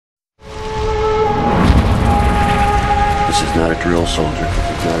This is not a drill, soldier. This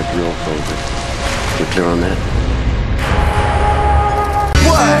is not a drill, soldier. You clear on that?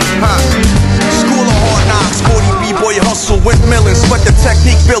 What? School of hard knocks, 40 b-boy hustle, windmilling, sweat the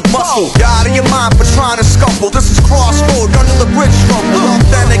technique, build muscle. You're out of your mind for trying to scuffle. This is crossroad, under the bridge rumble.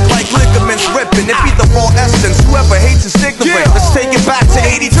 Authentic like ligaments ripping. It be the raw essence. Whoever hates is ignorant. Let's take it back to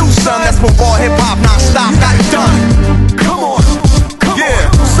 82, son. That's when raw hip hop non-stop got it done. Come on, yeah,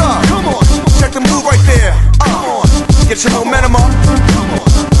 what's up? Come on, check the move right there. Get your momentum up.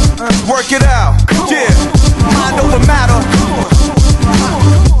 Work it out. Yeah, mind over matter.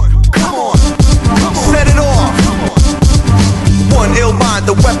 Set it off. One ill mind,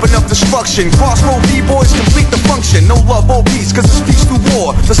 the weapon of destruction. Crossroad b-boys complete the function. No love or peace, cause it's peace through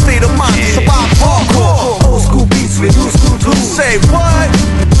war. The state of mind to survive hardcore. Old school beats with new school tools. Say what?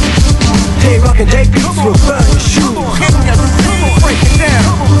 Hey rockin' day beats will burn your shoes. Break it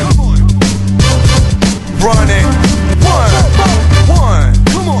down. Run it. One. Come on.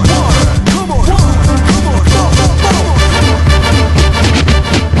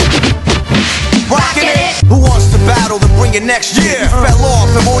 Rockin' it. Who wants to battle to bring it next year? You fell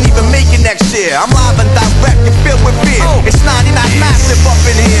off and won't even make it next year. I'm live and direct and filled with fear. It's 99 massive up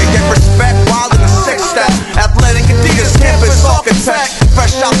in here. Get respect while in the six step. Athletic Adidas campus architect.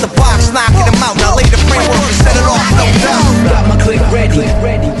 Fresh out the box, knocking them out. Now lay the framework and set it off, no doubt. Got my click ready.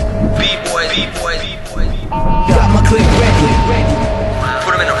 B-boys. Got my click ready.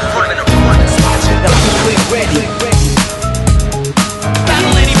 Put them in the front. Got my click ready.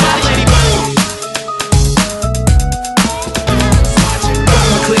 Battle anybody. Got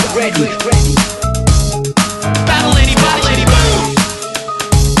my click ready. Battle anybody.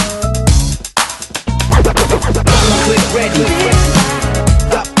 Got my click ready.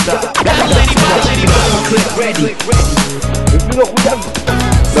 Battle anybody. Got my click ready.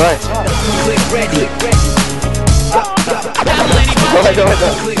 Давай. Click ready.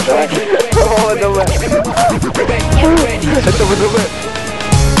 Давай. Это ВДВ.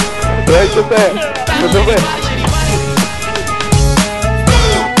 Давай, что ты? ВДВ.